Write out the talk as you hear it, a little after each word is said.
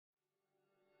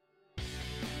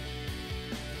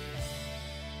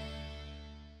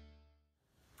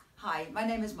Hi, my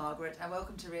name is Margaret and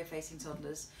welcome to Rear Facing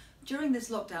Toddlers. During this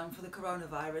lockdown for the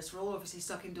coronavirus, we're all obviously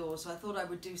stuck indoors, so I thought I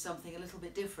would do something a little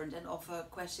bit different and offer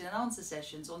question and answer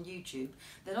sessions on YouTube.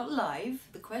 They're not live,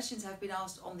 the questions have been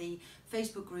asked on the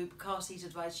Facebook group Car Seat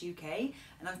Advice UK,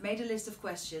 and I've made a list of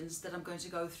questions that I'm going to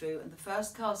go through, and the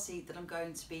first car seat that I'm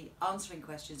going to be answering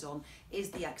questions on is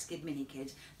the Axkid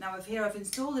Minikid. Now I've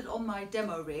installed it on my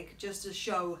demo rig just to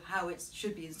show how it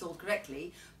should be installed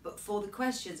correctly, but for the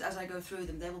questions as I go through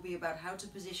them, they will be about how to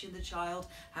position the child,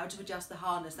 how to adjust the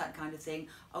harness, that kind of thing.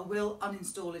 I will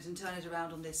uninstall it and turn it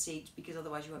around on this seat because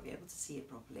otherwise you won't be able to see it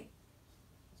properly.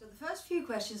 So the first few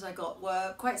questions I got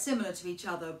were quite similar to each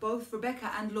other. Both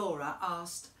Rebecca and Laura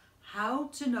asked how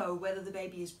to know whether the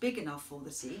baby is big enough for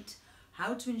the seat,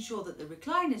 how to ensure that the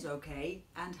recline is okay,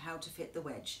 and how to fit the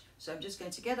wedge. So I'm just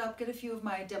going to get up, get a few of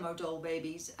my demo doll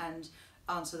babies and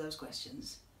answer those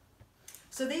questions.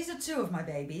 So these are two of my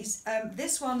babies.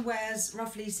 This one wears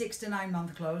roughly 6 to 9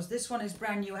 month clothes. This one is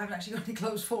brand new. I haven't actually got any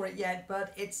clothes for it yet,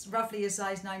 but it's roughly a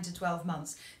size 9 to 12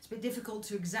 months. It's a bit difficult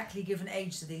to exactly give an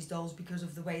age to these dolls because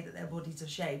of the way that their bodies are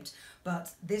shaped,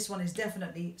 but this one is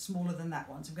definitely smaller than that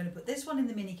one. So I'm going to put this one in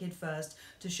the Minikid first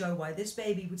to show why this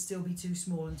baby would still be too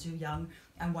small and too young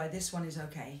and why this one is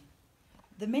okay.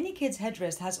 The Minikid's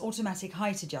headrest has automatic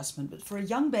height adjustment, but for a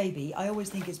young baby, I always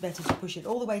think it's better to push it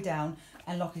all the way down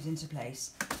and lock it into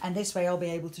place. And this way I'll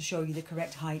be able to show you the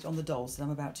correct height on the dolls that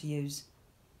I'm about to use.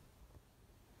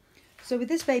 So with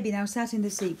this baby now sat in the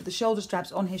seat with the shoulder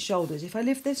straps on his shoulders, if I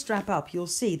lift this strap up, you'll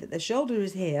see that the shoulder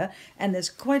is here and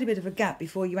there's quite a bit of a gap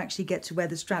before you actually get to where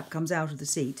the strap comes out of the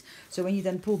seat. So when you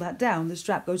then pull that down, the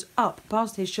strap goes up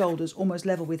past his shoulders, almost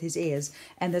level with his ears,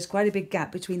 and there's quite a big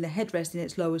gap between the headrest in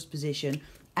its lowest position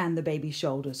and the baby's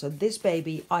shoulder. So this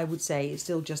baby, I would say, is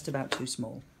still just about too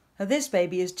small. Now this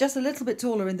baby is just a little bit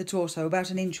taller in the torso, about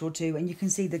an inch or two, and you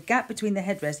can see the gap between the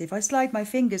headrest. If I slide my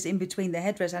fingers in between the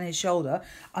headrest and his shoulder,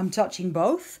 I'm touching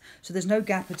both, so there's no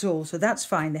gap at all, so that's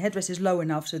fine. The headrest is low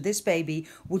enough, so this baby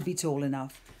would be tall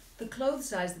enough. The clothes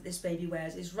size that this baby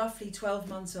wears is roughly 12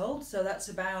 months old, so that's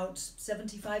about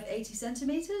 75-80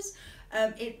 centimetres.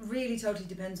 It really totally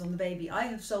depends on the baby. I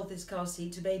have sold this car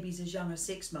seat to babies as young as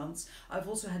 6 months. I've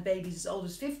also had babies as old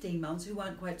as 15 months who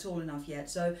weren't quite tall enough yet.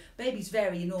 So babies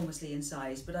vary enormously in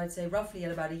size, but I'd say roughly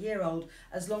at about a year old,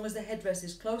 as long as the headrest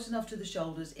is close enough to the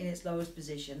shoulders in its lowest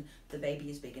position, the baby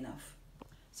is big enough.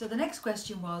 So the next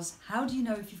question was, how do you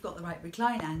know if you've got the right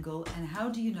recline angle and how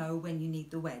do you know when you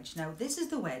need the wedge? Now this is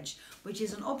the wedge, which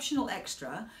is an optional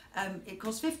extra. It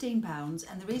costs £15,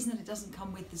 and the reason that it doesn't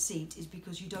come with the seat is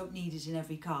because you don't need it in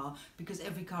every car, because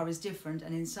every car is different,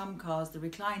 and in some cars the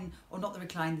recline, or not the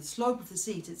recline, the slope of the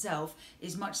seat itself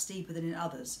is much steeper than in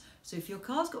others. So if your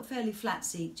car's got fairly flat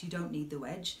seats, you don't need the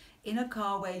wedge. In a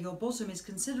car where your bottom is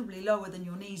considerably lower than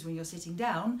your knees when you're sitting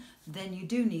down, then you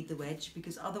do need the wedge,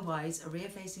 because otherwise a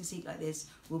rear-facing seat like this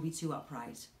will be too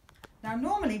upright. Now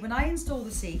normally when I install the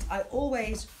seat, I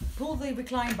always pull the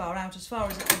recline bar out as far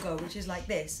as it will go, which is like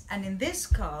this. And in this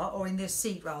car, or in this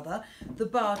seat rather, the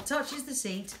bar touches the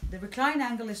seat, the recline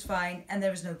angle is fine, and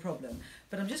there is no problem.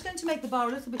 But I'm just going to make the bar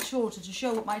a little bit shorter to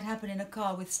show what might happen in a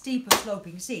car with steeper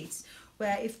sloping seats,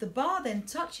 where if the bar then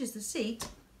touches the seat,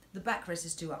 the backrest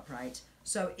is too upright.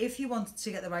 So if you want to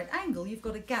get the right angle, you've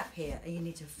got a gap here, and you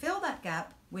need to fill that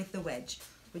gap with the wedge,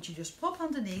 which you just pop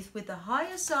underneath with the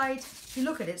higher side. If you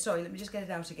look at it, sorry, let me just get it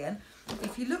out again.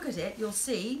 If you look at it, you'll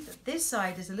see that this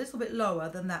side is a little bit lower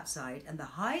than that side, and the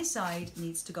high side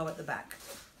needs to go at the back.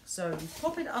 So you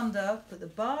pop it under, put the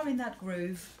bar in that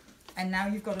groove, and now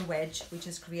you've got a wedge, which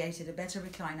has created a better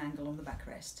recline angle on the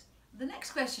backrest. The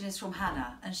next question is from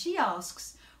Hannah, and she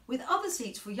asks, with other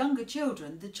seats for younger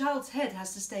children, the child's head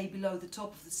has to stay below the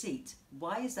top of the seat.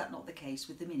 Why is that not the case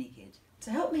with the Minikid?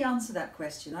 To help me answer that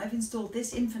question, I've installed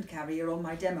this infant carrier on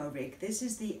my demo rig. This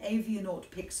is the Avianaut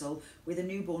Pixel with a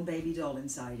newborn baby doll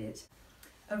inside it.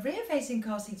 A rear-facing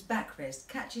car seat's backrest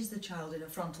catches the child in a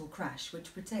frontal crash,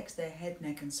 which protects their head,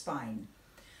 neck and spine.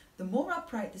 The more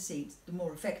upright the seat, the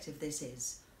more effective this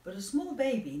is. But a small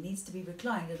baby needs to be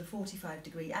reclined at a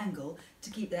 45-degree angle to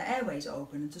keep their airways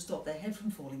open and to stop their head from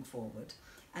falling forward.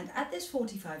 And at this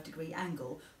 45-degree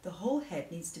angle, the whole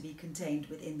head needs to be contained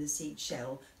within the seat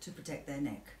shell to protect their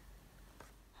neck.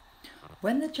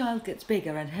 When the child gets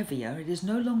bigger and heavier, it is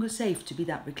no longer safe to be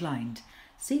that reclined.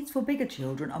 Seats for bigger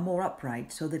children are more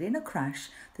upright, so that in a crash,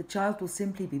 the child will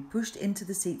simply be pushed into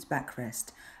the seat's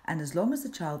backrest, and as long as the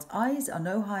child's eyes are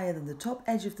no higher than the top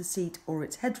edge of the seat or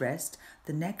its headrest,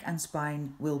 the neck and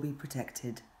spine will be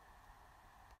protected.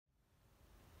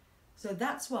 So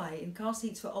that's why in car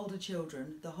seats for older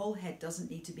children, the whole head doesn't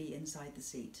need to be inside the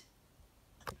seat.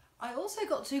 I also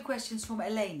got two questions from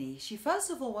Eleni. She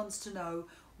first of all wants to know,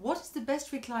 What is the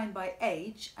best recline by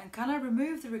age, and can I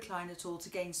remove the recline at all to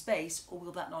gain space, or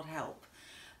will that not help?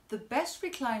 The best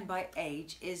recline by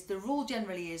age is, the rule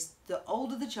generally is, the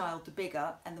older the child, the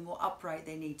bigger and the more upright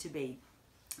they need to be.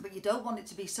 But you don't want it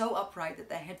to be so upright that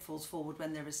their head falls forward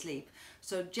when they're asleep.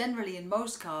 So generally in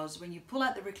most cars, when you pull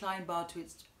out the recline bar to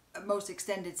its most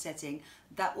extended setting,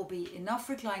 that will be enough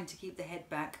recline to keep the head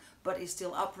back, but is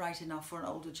still upright enough for an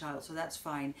older child, so that's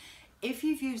fine. If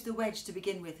you've used the wedge to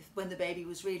begin with when the baby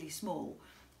was really small,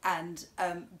 and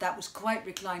that was quite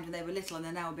reclined when they were little and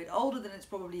they're now a bit older, then it's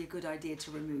probably a good idea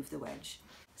to remove the wedge.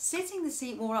 Sitting the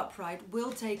seat more upright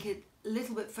will take it a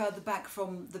little bit further back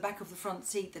from the back of the front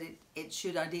seat that it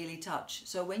should ideally touch.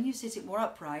 So when you sit it more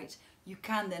upright, you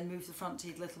can then move the front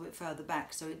seat a little bit further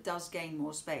back, so it does gain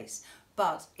more space.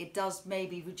 But it does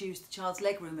maybe reduce the child's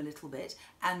leg room a little bit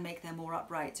and make them more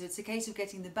upright. So it's a case of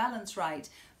getting the balance right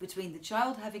between the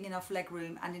child having enough leg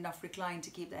room and enough recline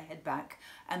to keep their head back,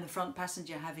 and the front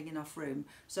passenger having enough room.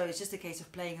 So it's just a case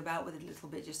of playing about with it a little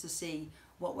bit just to see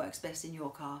what works best in your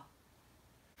car.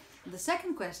 The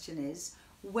second question is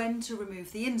when to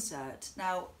remove the insert.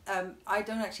 Now, I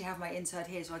don't actually have my insert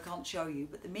here, so I can't show you,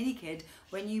 but the Minikid,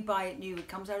 when you buy it new, it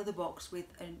comes out of the box with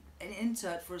an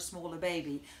insert for a smaller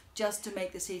baby, just to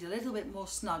make the seat a little bit more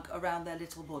snug around their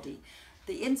little body.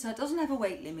 The insert doesn't have a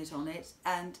weight limit on it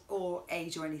or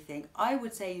age or anything. I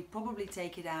would say you probably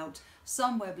take it out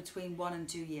somewhere between 1 and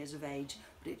 2 years of age,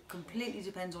 but it completely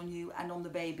depends on you and on the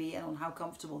baby and on how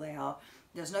comfortable they are.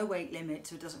 There's no weight limit,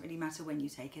 so it doesn't really matter when you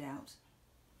take it out.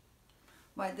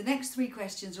 Right, the next 3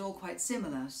 questions are all quite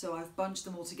similar, so I've bunched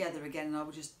them all together again and I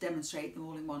will just demonstrate them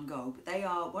all in one go. But they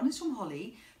are, one is from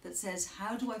Holly that says,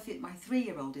 how do I fit my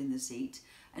 3-year-old in the seat?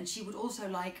 And she would also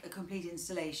like a complete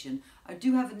installation. I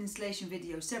do have an installation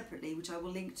video separately, which I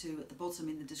will link to at the bottom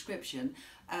in the description,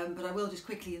 but I will just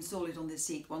quickly install it on this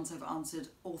seat once I've answered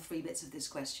all 3 bits of this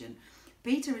question.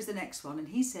 Peter is the next one, and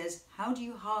he says, how do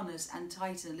you harness and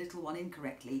tighten a little one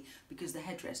incorrectly because the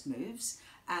headrest moves?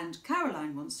 And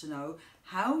Caroline wants to know,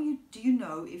 do you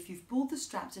know if you've pulled the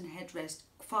straps and headrest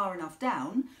far enough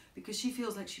down, because she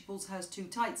feels like she pulls hers too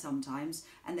tight sometimes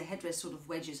and the headrest sort of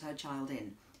wedges her child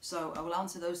in. So I will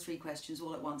answer those 3 questions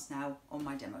all at once now on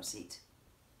my demo seat.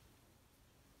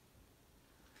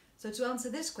 So to answer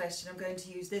this question, I'm going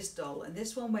to use this doll, and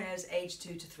this one wears age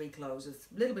 2 to 3 clothes, a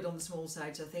little bit on the small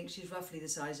side, so I think she's roughly the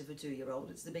size of a 2-year-old.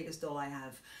 It's the biggest doll I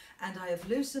have. And I have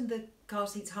loosened the car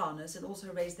seat's harness and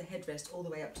also raised the headrest all the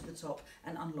way up to the top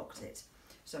and unlocked it.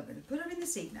 So I'm going to put her in the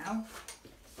seat now,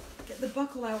 get the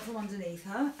buckle out from underneath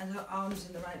her and her arms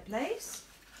in the right place.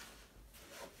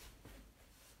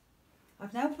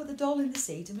 I've now put the doll in the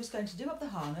seat. I'm just going to do up the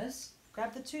harness,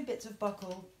 grab the 2 bits of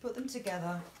buckle, put them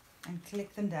together and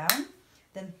click them down,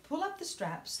 then pull up the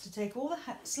straps to take all the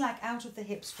slack out of the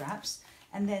hip straps,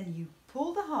 and then you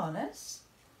pull the harness,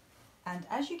 and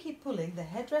as you keep pulling, the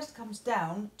headrest comes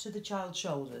down to the child's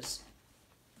shoulders.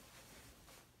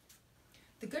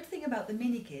 The good thing about the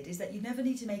Minikid is that you never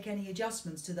need to make any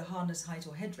adjustments to the harness height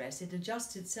or headrest. It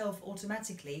adjusts itself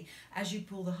automatically as you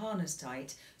pull the harness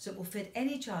tight, so it will fit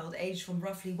any child aged from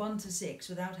roughly 1 to 6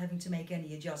 without having to make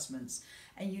any adjustments.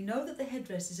 And you know that the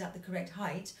headrest is at the correct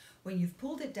height when you've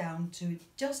pulled it down to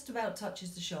just about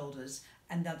touches the shoulders,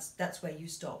 and that's where you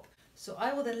stop. So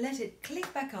I will then let it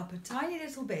click back up a tiny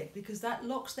little bit, because that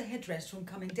locks the headrest from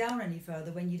coming down any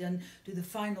further when you then do the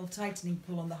final tightening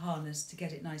pull on the harness to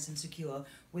get it nice and secure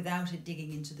without it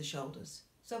digging into the shoulders.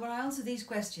 So when I answer these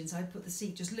questions, I put the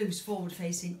seat just loose forward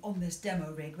facing on this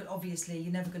demo rig, but obviously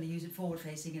you're never going to use it forward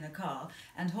facing in a car.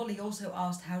 And Holly also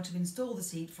asked how to install the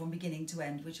seat from beginning to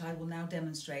end, which I will now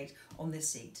demonstrate on this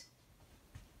seat.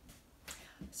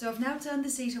 So I've now turned the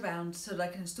seat around so that I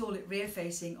can install it rear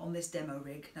facing on this demo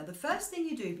rig. Now the first thing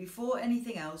you do before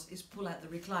anything else is pull out the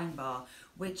recline bar,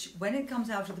 which when it comes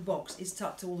out of the box is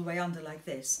tucked all the way under like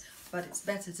this, but it's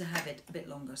better to have it a bit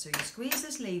longer. So you squeeze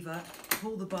this lever,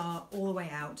 pull the bar all the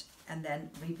way out, and then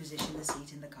reposition the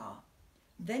seat in the car.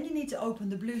 Then you need to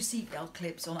open the blue seatbelt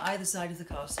clips on either side of the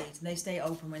car seat, and they stay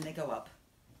open when they go up.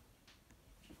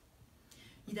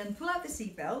 You then pull out the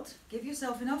seatbelt, give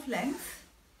yourself enough length,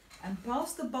 and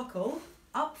pass the buckle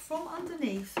up from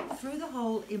underneath through the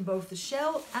hole in both the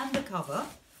shell and the cover.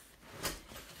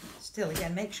 Still,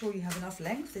 again, make sure you have enough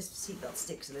length. This seatbelt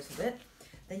sticks a little bit.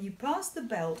 Then you pass the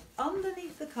belt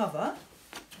underneath the cover,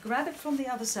 grab it from the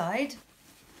other side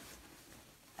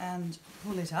and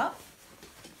pull it up.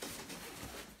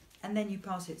 And then you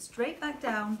pass it straight back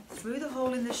down through the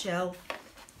hole in the shell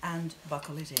and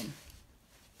buckle it in.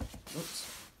 Oops.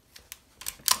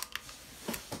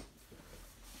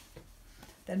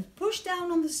 Then push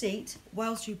down on the seat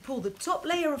whilst you pull the top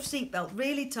layer of seatbelt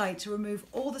really tight to remove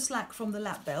all the slack from the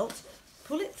lap belt.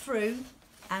 Pull it through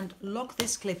and lock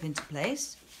this clip into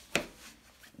place.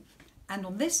 And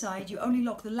on this side, you only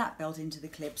lock the lap belt into the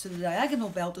clip, so the diagonal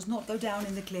belt does not go down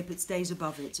in the clip, it stays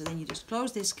above it. So then you just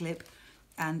close this clip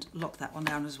and lock that one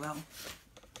down as well.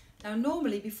 Now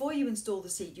normally, before you install the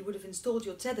seat, you would have installed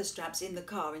your tether straps in the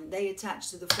car and they attach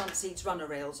to the front seat's runner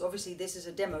rails. Obviously this is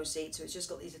a demo seat, so it's just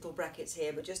got these little brackets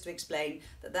here, but just to explain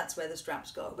that that's where the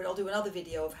straps go. But I'll do another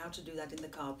video of how to do that in the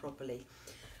car properly.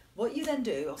 What you then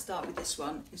do, I'll start with this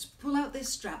one, is pull out this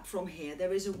strap from here.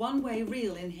 There is a one-way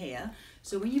reel in here,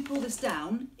 so when you pull this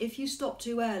down, if you stop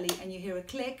too early and you hear a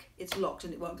click, it's locked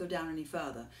and it won't go down any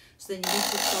further. So then you need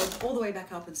to go all the way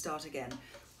back up and start again.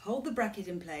 Hold the bracket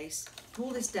in place, pull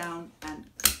this down and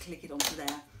click it onto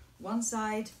there. One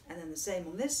side and then the same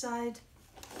on this side.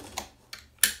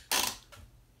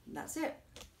 And that's it.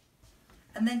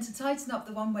 And then to tighten up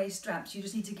the one-way straps, you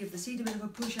just need to give the seat a bit of a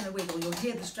push and a wiggle. You'll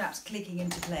hear the straps clicking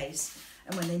into place.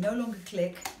 And when they no longer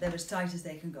click, they're as tight as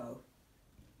they can go.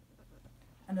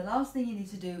 And the last thing you need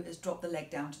to do is drop the leg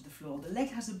down to the floor. The leg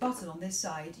has a button on this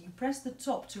side. You press the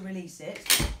top to release it.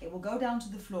 It will go down to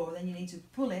the floor. Then you need to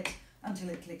pull it until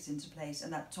it clicks into place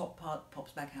and that top part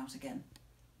pops back out again.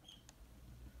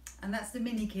 And that's the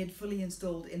Minikid fully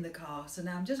installed in the car. So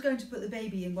now I'm just going to put the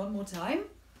baby in one more time.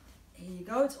 Here you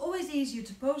go. It's always easier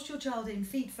to post your child in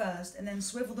feet first and then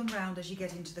swivel them round as you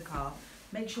get into the car.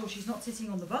 Make sure she's not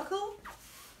sitting on the buckle.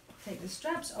 Take the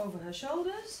straps over her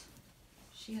shoulders.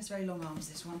 She has very long arms,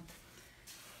 this one.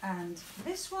 And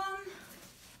this one.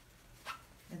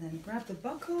 And then grab the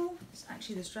buckle.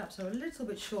 Actually the straps are a little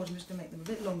bit short, I'm just going to make them a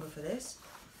bit longer for this.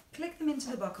 Click them into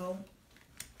the buckle.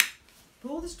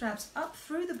 Pull the straps up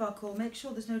through the buckle, make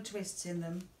sure there's no twists in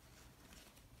them.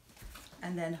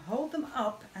 And then hold them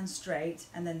up and straight,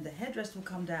 and then the headrest will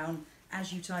come down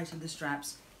as you tighten the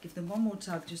straps. Give them one more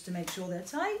tug just to make sure they're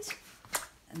tight.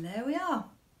 And there we are.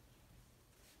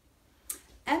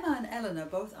 Emma and Eleanor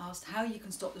both asked how you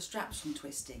can stop the straps from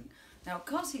twisting. Now,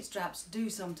 car seat straps do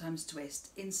sometimes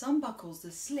twist. In some buckles,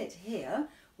 the slit here,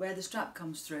 where the strap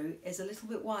comes through, is a little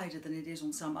bit wider than it is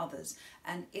on some others.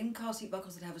 And in car seat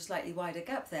buckles that have a slightly wider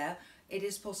gap there, it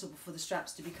is possible for the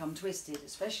straps to become twisted,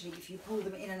 especially if you pull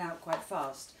them in and out quite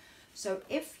fast. So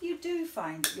if you do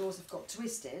find that yours have got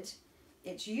twisted,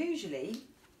 it's usually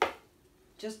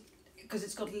just because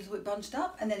it's got a little bit bunched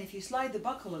up, and then if you slide the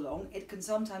buckle along, it can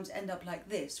sometimes end up like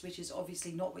this, which is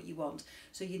obviously not what you want.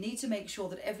 So you need to make sure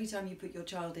that every time you put your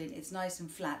child in, it's nice and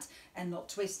flat and not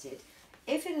twisted.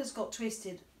 If it has got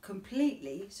twisted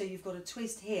completely, so you've got a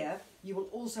twist here, you will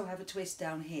also have a twist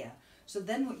down here. So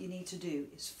then what you need to do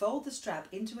is fold the strap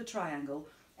into a triangle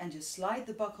and just slide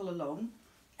the buckle along,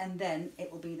 and then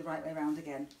it will be the right way around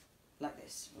again, like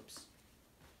this. Whoops.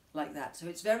 Like that. So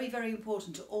it's very, very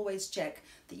important to always check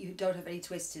that you don't have any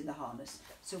twists in the harness.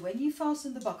 So when you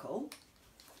fasten the buckle,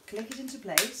 click it into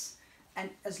place,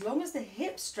 and as long as the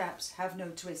hip straps have no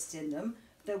twists in them,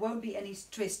 there won't be any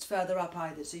twist further up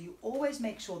either. So you always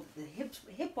make sure that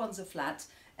the hip ones are flat,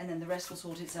 and then the rest will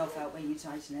sort itself out when you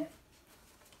tighten it.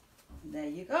 And there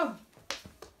you go.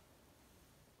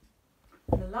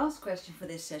 And the last question for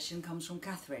this session comes from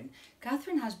Catherine.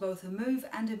 Catherine has both a Move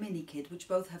and a Minikid, which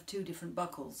both have two different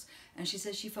buckles. And she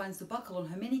says she finds the buckle on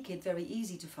her Minikid very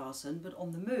easy to fasten, but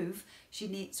on the Move,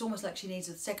 it's almost like she needs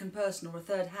a second person or a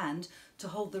third hand to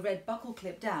hold the red buckle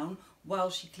clip down while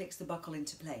she clicks the buckle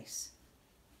into place.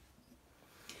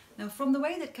 Now, from the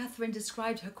way that Catherine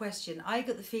described her question, I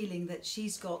got the feeling that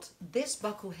she's got this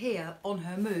buckle here on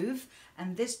her Move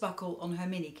and this buckle on her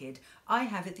Minikid. I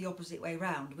have it the opposite way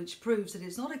round, which proves that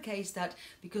it's not a case that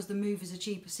because the Move is a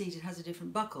cheaper seat it has a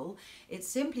different buckle. It's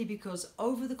simply because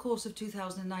over the course of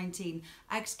 2019,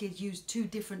 Axkid used two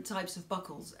different types of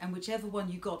buckles, and whichever one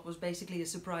you got was basically a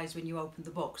surprise when you opened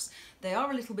the box. They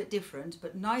are a little bit different,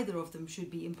 but neither of them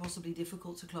should be impossibly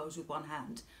difficult to close with one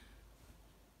hand.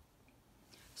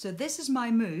 So this is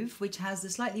my Move, which has the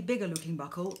slightly bigger looking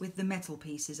buckle with the metal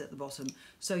pieces at the bottom.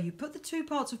 So you put the two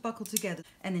parts of buckle together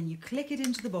and then you click it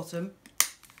into the bottom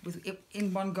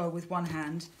in one go with one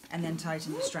hand, and then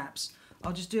tighten the straps.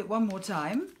 I'll just do it one more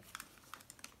time.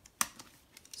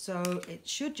 So it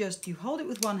should just, you hold it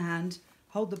with one hand,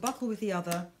 hold the buckle with the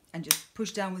other, and just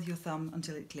push down with your thumb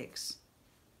until it clicks.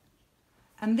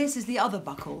 And this is the other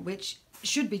buckle, which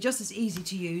should be just as easy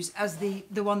to use as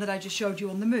the one that I just showed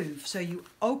you on the Move. So you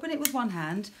open it with one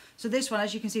hand. So this one,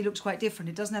 as you can see, looks quite different.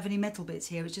 It doesn't have any metal bits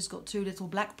here. It's just got two little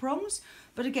black prongs.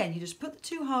 But again, you just put the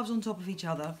two halves on top of each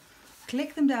other,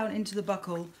 click them down into the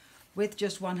buckle with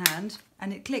just one hand,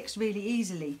 and it clicks really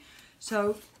easily.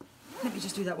 So Let me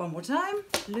just do that one more time.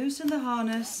 Loosen the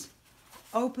harness,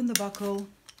 open the buckle,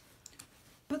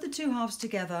 put the two halves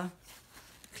together,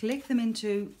 click them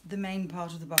into the main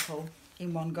part of the buckle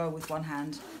in one go with one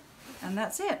hand, and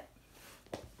that's it.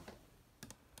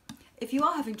 If you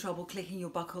are having trouble clicking your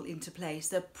buckle into place,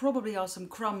 there probably are some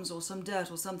crumbs or some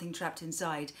dirt or something trapped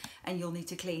inside and you'll need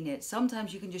to clean it.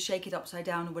 Sometimes you can just shake it upside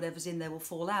down and whatever's in there will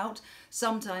fall out.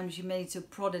 Sometimes you may need to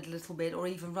prod it a little bit or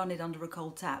even run it under a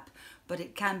cold tap, but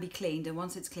it can be cleaned, and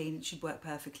once it's clean it should work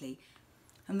perfectly.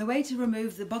 And the way to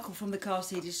remove the buckle from the car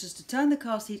seat is just to turn the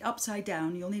car seat upside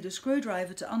down. You'll need a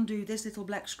screwdriver to undo this little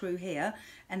black screw here,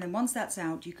 and then once that's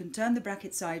out you can turn the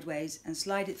bracket sideways and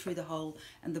slide it through the hole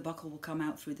and the buckle will come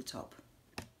out through the top.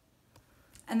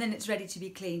 And then it's ready to be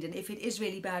cleaned, and if it is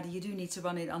really bad and you do need to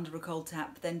run it under a cold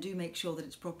tap, then do make sure that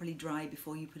it's properly dry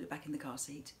before you put it back in the car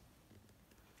seat.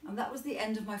 And that was the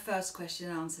end of my first question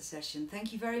and answer session.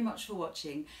 Thank you very much for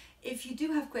watching. If you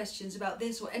do have questions about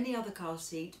this or any other car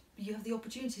seat, you have the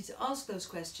opportunity to ask those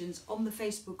questions on the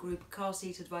Facebook group Car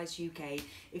Seat Advice UK.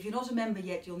 If you're not a member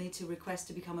yet, you'll need to request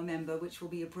to become a member, which will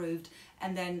be approved,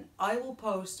 and then I will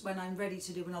post when I'm ready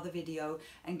to do another video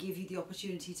and give you the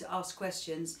opportunity to ask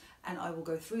questions, and I will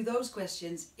go through those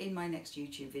questions in my next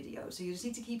YouTube video. So you just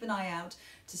need to keep an eye out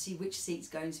to see which seat's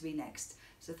going to be next.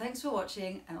 So thanks for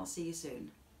watching, and I'll see you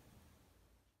soon.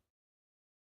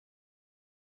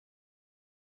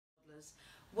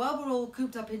 While we're all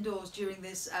cooped up indoors during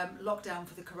this lockdown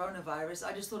for the coronavirus,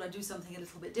 I just thought I'd do something a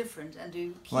little bit different and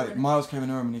do... Like, Miles came in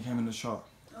the room and he came in the shot.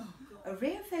 Oh, God. A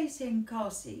rear-facing car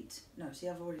seat. No, see,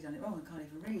 I've already done it wrong. I can't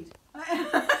even read.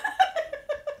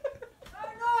 Oh,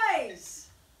 nice!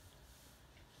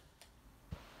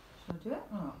 Shall I do it?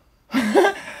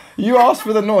 Oh. You asked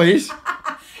for the noise. You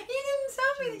didn't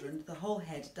tell me. The whole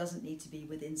head doesn't need to be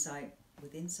within sight.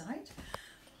 Within sight?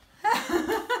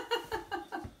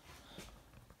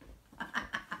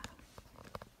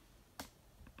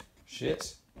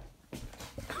 Shit. It's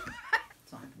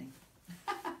not happening.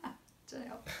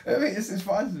 I mean, this is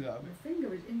fine to do. My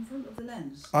finger is in front of the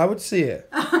lens. I would see it.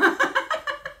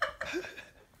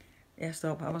 Yeah,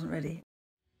 stop. I wasn't ready.